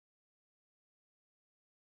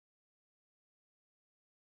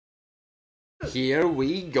Here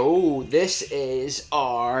we go. This is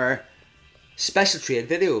our special trade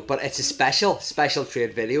video, but it's a special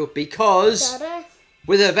trade video because Dada,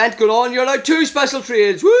 with the event going on, you're allowed 2 special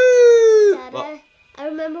trades. Woo! Dada, Well, I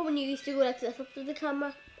remember when you used to go like this up to the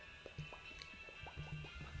camera.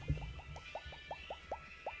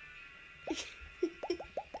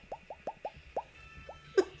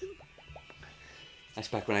 that's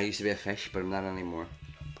back when I used to be a fish, but I'm not anymore.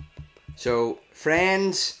 So,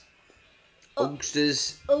 friends,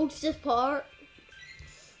 Oaks's Park.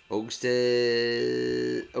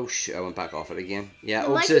 Oaks's. Oh shit! I went back off it again. Yeah, The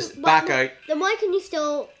mic Oaks's is- back but- out. Then why can you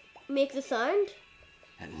still make the sound?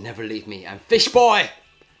 And never leave me. I'm Fish Boy.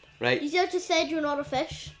 Right. You just said you're not a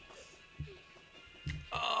fish.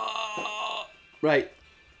 Right.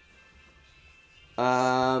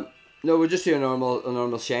 No, we'll just do a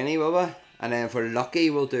normal shiny, will we? And then for lucky,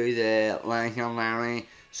 we'll do the Larry.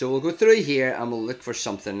 So we'll go through here and we'll look for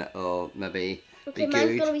something that'll maybe Okay, be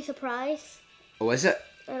mine's good. gonna be surprise. Oh, is it?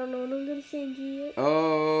 I don't know, and I'm gonna send you it.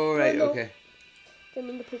 Oh, right, No. okay. Didn't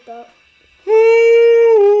mean to put that.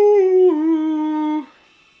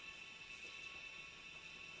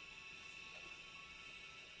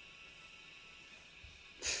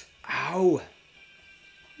 Ow!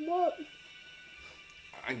 What?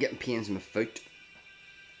 I'm getting pains in my foot.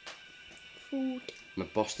 Food. My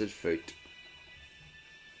busted foot.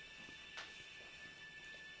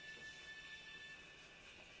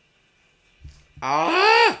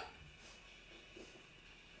 Ah!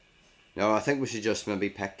 No, I think we should just maybe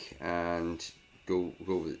pick and go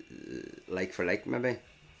like for like maybe.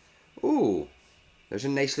 Ooh, there's a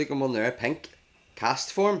nice looking one there, pink.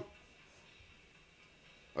 Cast form.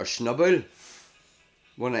 Or snubble.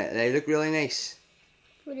 They look really nice.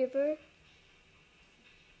 Whatever.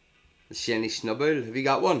 The shiny snubble. Have you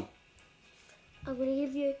got one? I'm gonna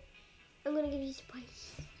give you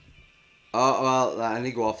surprise. Oh, well, I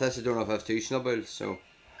need to go off this. I don't know if I have 2 snubbles, so.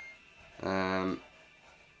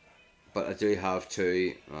 But I do have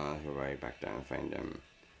 2. I'll go right back down and find them.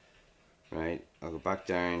 Right, I'll go back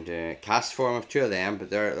down to cast form of 2 of them, but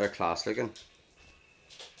they're class looking.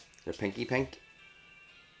 They're pinky pink.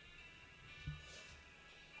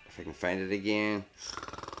 If I can find it again.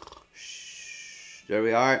 There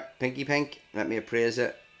we are, pinky pink. Let me appraise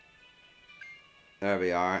it. There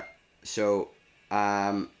we are. So,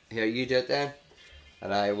 here, you do it then.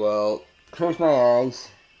 And I will close my eyes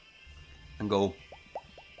and go.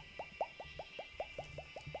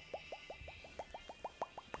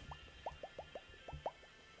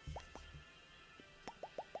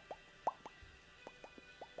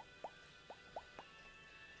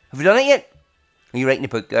 Have you done it yet? Are you writing the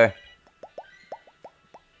book there?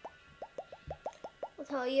 I'll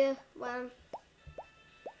tell you when.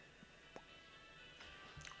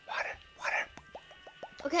 Water.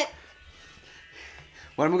 Okay.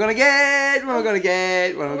 What am I gonna get? What am I gonna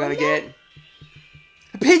get? What am I gonna get?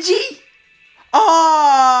 A Pidgey!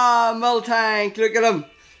 Ah, Multank! Look at him!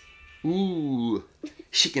 Ooh,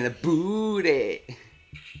 shaking the booty.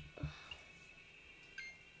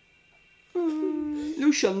 No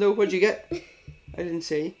Shundo, what'd you get? I didn't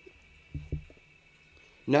see.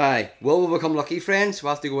 Now, will we become lucky friends?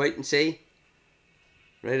 We'll have to go out and see.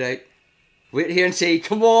 Right out. Wait here and see.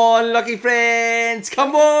 Come on, lucky friends!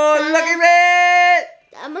 Come on, lucky friends!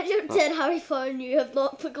 I might have said Harry Potter and you have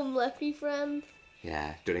not become lucky friends.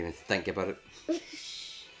 Yeah, don't even think about it.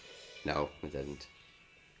 No, I didn't.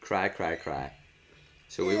 Cry.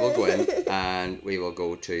 So we will go in and we will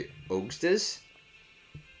go to Oaks's.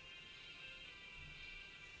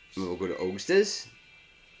 We will go to Oaks's.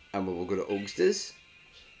 And we will go to Oaks's.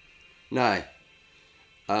 Now,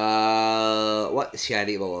 what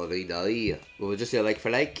shiny will we do? We'll just do like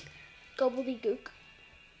for like. Gobbledygook.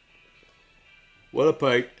 What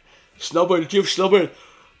about Snubble? Do you have Snubble?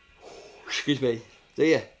 Excuse me. Do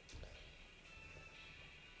you?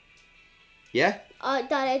 Yeah?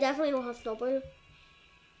 Dad, I definitely don't have Snubble.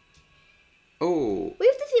 Oh. We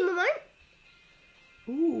have to see my mind.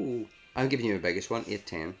 Ooh. I'm giving you the biggest one,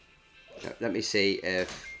 810. Now, let me see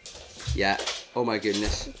if... Yeah. Oh my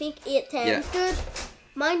goodness. I think 810 is good.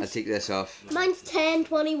 I'll Mine's take this off.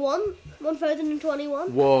 1021.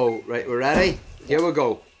 1021. Whoa. Right, we're ready? Here we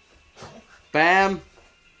go. Bam.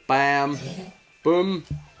 Bam. Boom.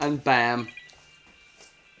 And bam.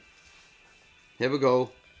 Here we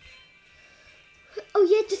go. Oh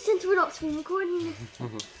yeah, just since we're not screen recording.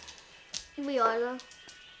 We are though.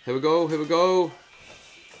 Here we go.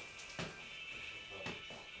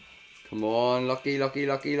 Come on, lucky.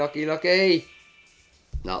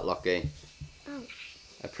 Not lucky. Oh.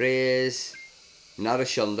 A praise. Not a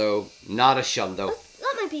Shundo.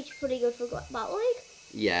 That might be pretty good for Battle League.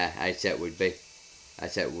 Yeah, I'd say it would be.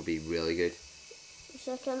 I'd say it would be really good.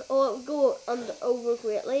 Second, oh, it would go over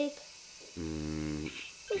Great Lake.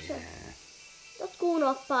 Yeah. That's going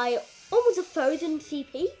up by almost 1,000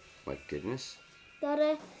 CP. My goodness. That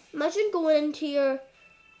imagine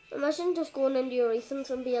just going into your recents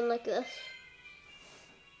and being like this.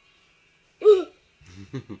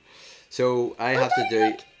 So I have to do.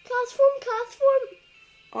 Cast form.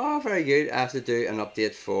 Oh, very good. I have to do an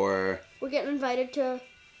update for. We're getting invited to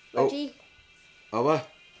Reggie Oh, what?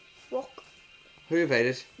 Rock. Who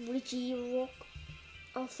invited? Reggie Rock.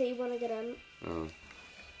 I'll see when I get in. Oh.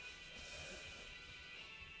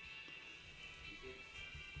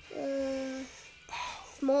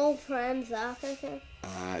 Small friend Zach, I think.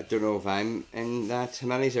 I don't know if I'm in that. How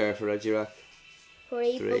many's there for Reggie Rock?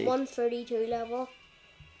 3, but 3. 132 level.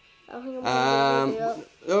 I think I'm going to do it.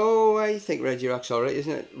 Oh, I think Reggie Rock's alright,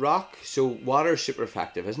 isn't it? Rock, so water's super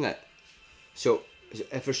effective, isn't it? So,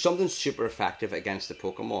 if there's something super effective against the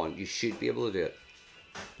Pokemon, you should be able to do it.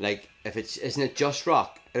 Like, if it's, isn't it just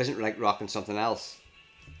rock? It isn't like rocking something else.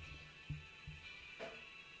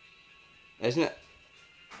 Isn't it?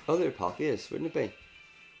 Oh, there Palkia is, wouldn't it be?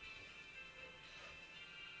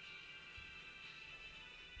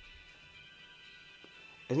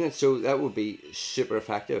 Isn't it? So that would be super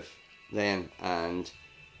effective then, and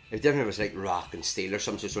if definitely was like rock and steel or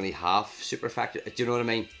something, so it's only half super effective. Do you know what I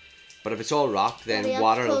mean? But if it's all rock, then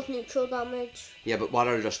water. Called neutral damage. Yeah, but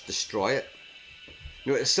water will just destroy it.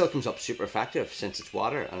 No, it still comes up super effective since it's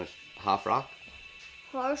water and it's half rock.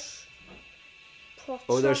 Harsh.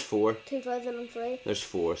 Oh, there's 4. 2003. There's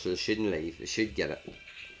 4, so they shouldn't leave. They should get it.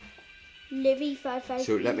 Livy 55.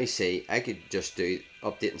 So let me see. I could just do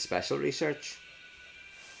update and special research.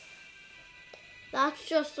 That's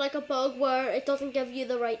just like a bug where it doesn't give you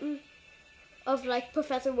the writing of like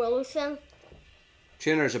Professor Willow's thing.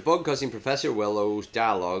 Trainers, a bug causing Professor Willow's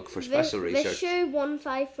dialogue for special research. Issue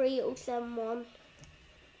 153071.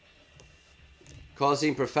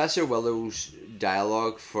 Causing Professor Willow's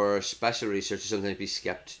dialogue for special research is something to be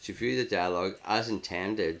skipped. To view the dialogue as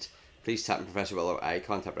intended, please tap on Professor Willow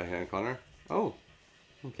icon, tap right hand corner. Oh,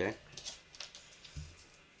 okay.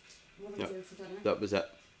 Yep. That was it.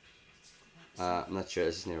 I'm not sure,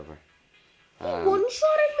 this is near over. He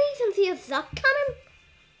one-shotted me since he has Zap Cannon.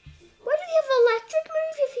 Why did he have electric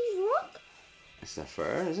move if he's rock? It's not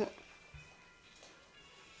fair, is it?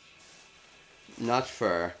 Not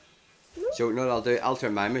fair. No. So, no, I'll do. I'll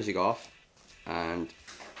turn my music off, and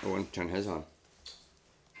I won't turn his on.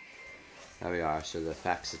 There we are. So the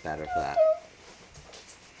effects is better for that.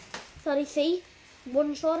 Sorry, see,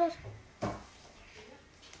 one-shotted.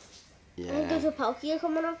 Yeah. I think there's a Palkia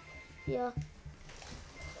coming up. Yeah.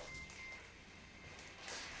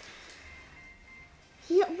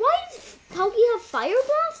 Why does Palkia have Fire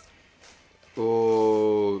Blast?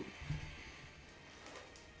 Oh.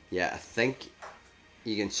 Yeah, I think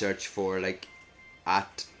you can search for like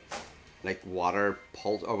water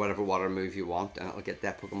pulse or whatever water move you want, and it'll get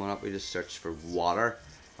that Pokemon up. We just search for water.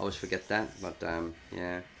 I always forget that, but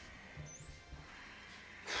yeah.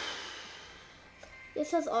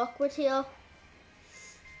 This has Aqua Tail.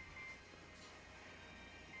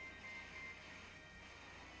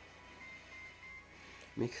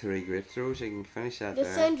 Make 3 great throws. So you can finish that.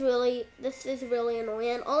 This is really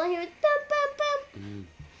annoying. All I hear is bam, bam,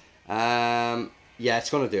 bam. Yeah, it's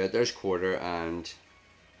gonna do it. There's quarter, and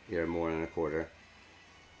you're more than a quarter.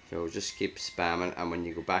 So just keep spamming, and when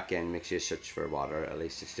you go back in, make sure you search for water. At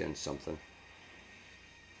least it's doing something.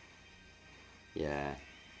 Yeah,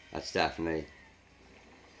 that's definitely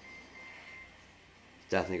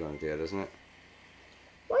gonna do it, isn't it?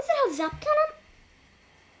 Why does it have Zap Cannon?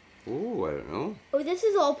 Oh, I don't know. Oh, this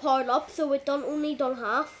is all powered up, so it only done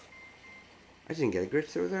half. I didn't get a grit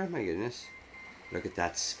through there. My goodness. Look at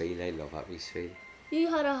that speed. I love that wee speed. You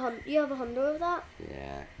have 100 of that.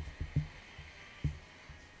 Yeah.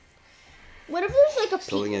 Whenever there's like a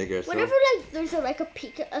Still didn't get a grit through. whenever like there's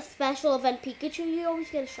a special event Pikachu, you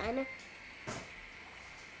always get a shiner.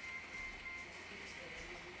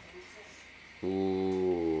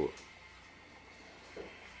 Ooh.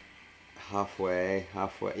 Halfway.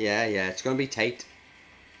 Yeah, it's going to be tight.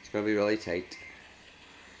 It's going to be really tight.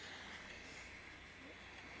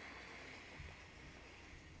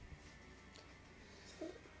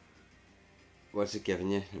 What's it giving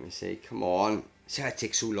you? Let me see. Come on. See how it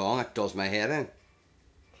takes so long? It does my head in.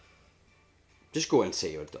 Just go and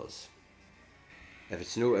see what it does. If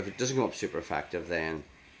it doesn't come up super effective, then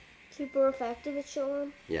Super effective, it's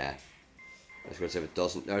showing. yeah. I was going to say if it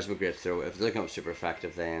doesn't, there's a great throw. If it doesn't come up super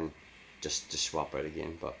effective, then just swap out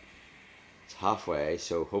again. But it's halfway,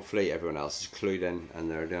 so hopefully everyone else is clued in and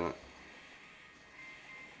they're doing it.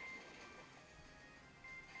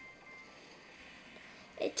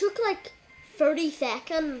 It took like 30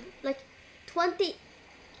 seconds, like 20,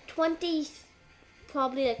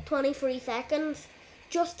 probably like 23 seconds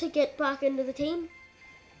just to get back into the team.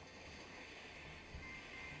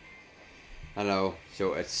 I know.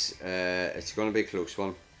 So it's going to be a close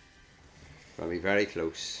one. It's going to be very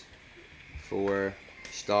close.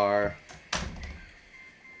 4-star.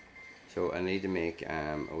 So I need to make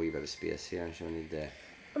a wee bit of space here. So I need to.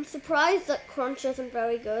 I'm surprised that Crunch isn't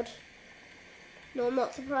very good. No, I'm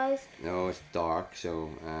not surprised. No, it's dark. So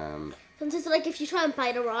Since it's like if you try and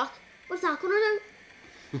bite a rock, what's that gonna do?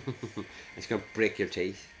 it's going to break your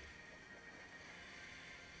teeth.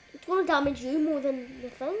 It's gonna damage you more than the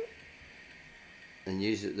thing. And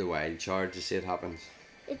use the wild charge to see it happens.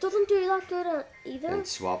 It doesn't do that good either. And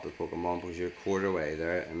swap the Pokemon because you're a quarter way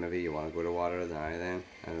there, and maybe you want to go to water now. Then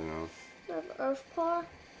I don't know. I have Earth Power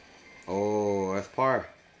Oh, Earth Power.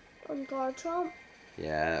 and Garchomp.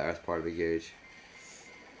 Yeah, Earth Power would be good.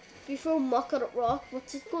 If you throw muck at a rock,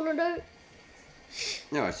 what's it gonna do?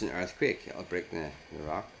 No, it's an earthquake. It'll break the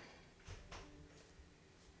rock.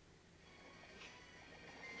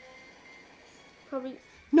 Probably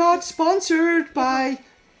Not sponsored by.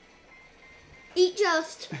 eat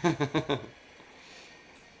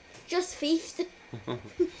just feast. I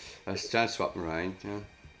was trying to swap them around, you know.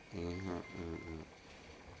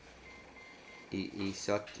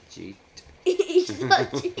 Such cheat. Eat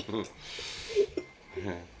that.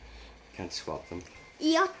 Can't swap them.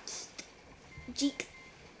 Eat jeet.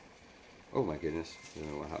 Oh my goodness. I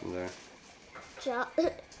don't know what happened there. Jat.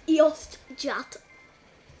 Eat jat.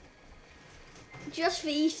 Just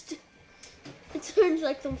feast. It sounds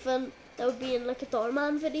like something that would be in like a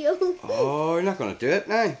Doorman video. Oh, you're not going to do it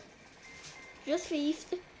now. Just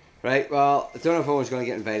feast. Right, well, I don't know if anyone's going to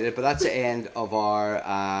get invited, but that's the end of our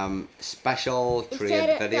special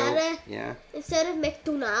trade video. Daddy, Yeah. instead of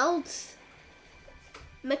McDonald's,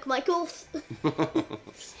 McMichael's.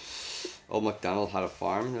 Old MacDonald had a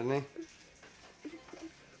farm, didn't he?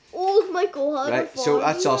 Old Michael had a Right, farm. so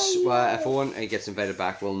that's us. If everyone gets invited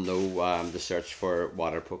back, we'll know the search for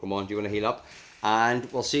water Pokemon. Do you want to heal up? And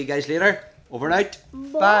we'll see you guys later. Over and out.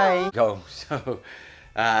 Bye. Go. So,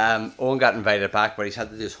 Owen got invited back, but he's had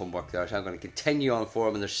to do his homework there. So I'm going to continue on for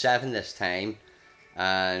him. And there's 7 this time.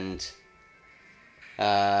 And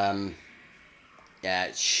yeah,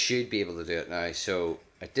 it should be able to do it now. So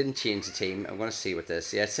I didn't change the team. I'm going to see what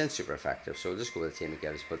this. Yeah, it sounds super effective. So we'll just go with the team it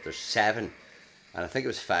gives. But there's 7. And I think it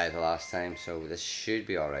was 5 the last time, so this should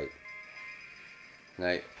be alright.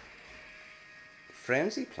 Now,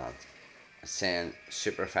 Frenzy Plant is saying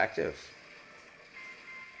super effective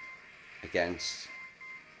against,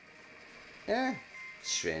 yeah,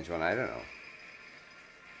 strange one, I don't know.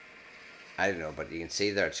 I don't know, but you can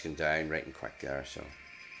see there it's going down right and quick there, so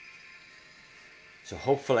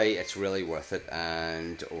hopefully it's really worth it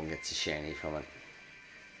and Owen gets a shiny from it.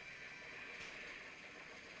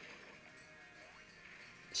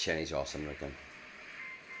 Shiny's awesome looking.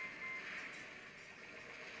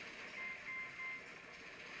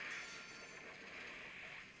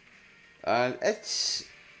 And it's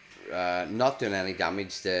not doing any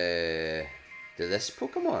damage to this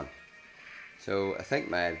Pokemon. So I think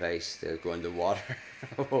my advice to go into water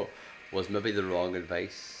was maybe the wrong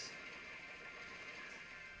advice.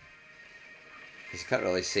 Because you can't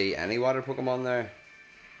really see any water Pokemon there.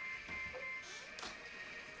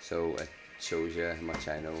 So it shows you how much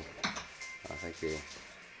I know. I think the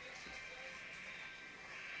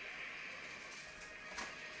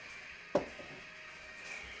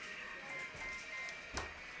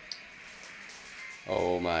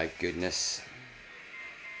oh my goodness.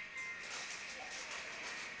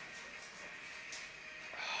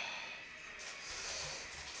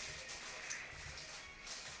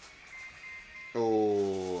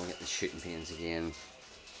 Oh, I get the shooting pains again.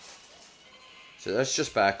 So that's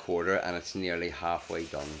just by a quarter and it's nearly halfway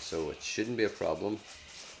done, so it shouldn't be a problem.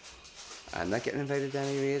 I'm not getting invited to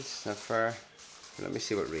any raids, not fair. Let me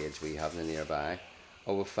see what raids we have in the nearby.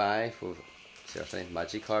 Oh, with 5, with seriously,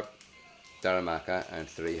 Magikarp, Darumaka, and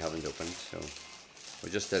 3 haven't opened, so we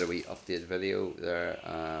just did a wee update video there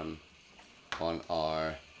on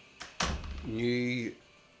our New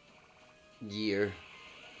Year,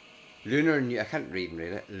 I can't read and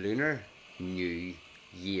read it, Lunar New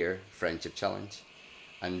Year Friendship Challenge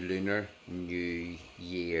and Lunar New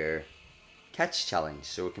Year Catch Challenge.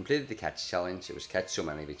 So we completed the Catch Challenge. It was catch so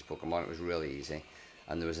many of each Pokemon. It was really easy.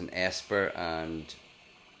 And there was an Esper and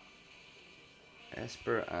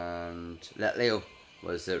Letleo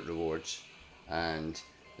was the rewards. And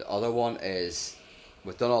the other one is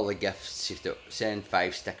we've done all the gifts. You have to send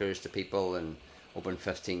 5 stickers to people and open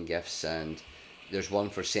 15 gifts. And there's one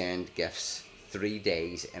for send gifts 3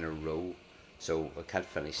 days in a row, so we can't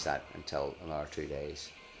finish that until another 2 days.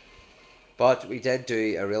 But we did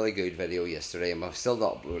do a really good video yesterday, and we've still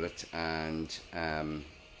not uploaded it, and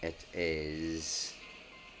it is,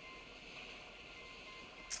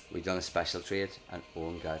 we've done a special trade, and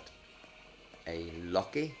Owen got a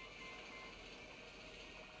lucky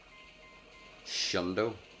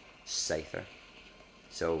Shundo Scyther.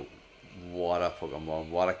 So what a Pokemon,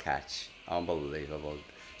 what a catch, unbelievable.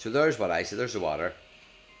 So there's what I said, there's the water.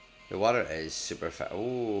 The water is super effective.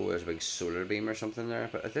 Oh, there's a big solar beam or something there,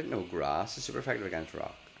 but I didn't know grass is super effective against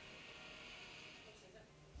rock.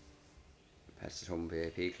 Pets at Home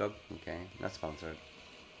VIP Club, okay, not sponsored.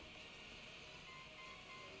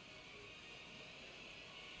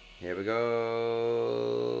 Here we go.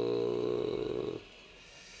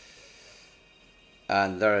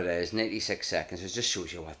 And there it is, 96 seconds. It just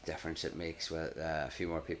shows you what difference it makes with a few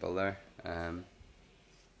more people there. And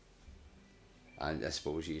I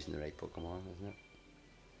suppose using the right Pokemon, isn't it?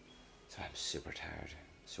 So I'm super tired.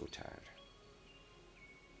 So tired.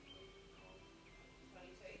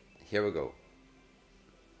 Here we go.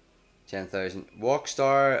 10,000.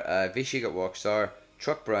 Walkstar. Vichy got Walkstar.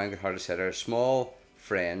 Truck Brown got Hardest Hitter. Small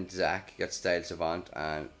Friend Zach got Style Savant.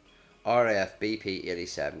 And RF BP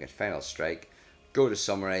 87 got Final Strike. Go to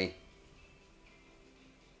Summary.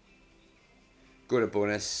 Go to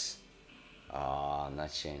Bonus. Ah, oh,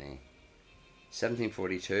 not shiny.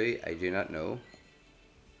 1742, I do not know.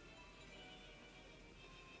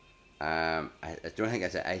 I don't think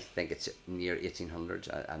it's. I think it's near 1800s.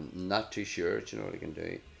 I'm not too sure. Do you know what I can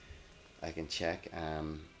do? I can check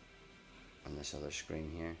on this other screen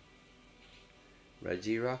here.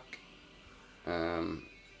 Regirock.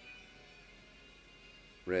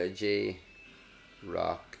 Regirock.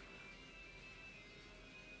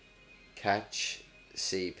 Catch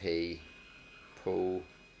CP Po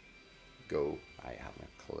Go. I haven't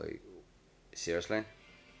a clue. Seriously?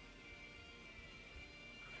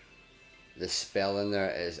 The spelling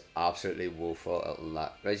there is absolutely woeful. It'll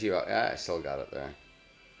not. Regirock. Yeah, I still got it there.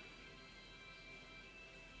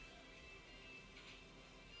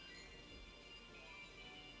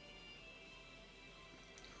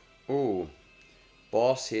 Oh,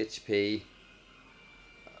 Boss HP.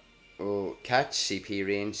 Oh, Catch CP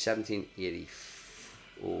range 1780.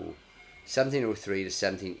 Oh, 1703 to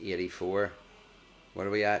 1784. What are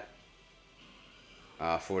we at?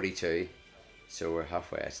 42. So we're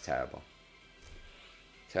halfway. It's terrible.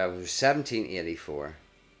 Terrible. 1784.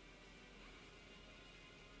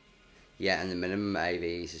 Yeah, and the minimum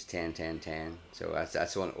IVs is 10, 10, 10. So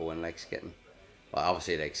that's the one Owen likes getting. Well,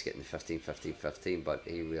 obviously he likes getting 15, 15, 15, but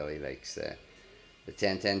he really likes the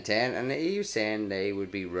 10, 10, 10. And he was saying they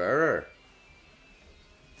would be rarer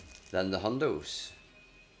than the Hundos.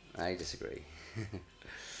 I disagree.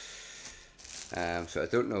 So I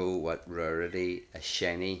don't know what rarity a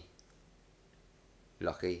shiny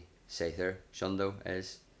lucky Scyther Shundo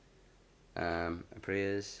is. I'm pretty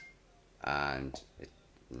is, and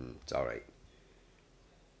it's alright.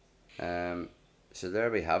 So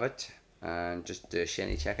there we have it, and just do a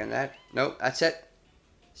shiny check on that. No, that's it.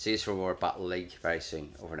 See you for more Battle League very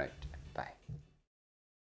soon. Overnight.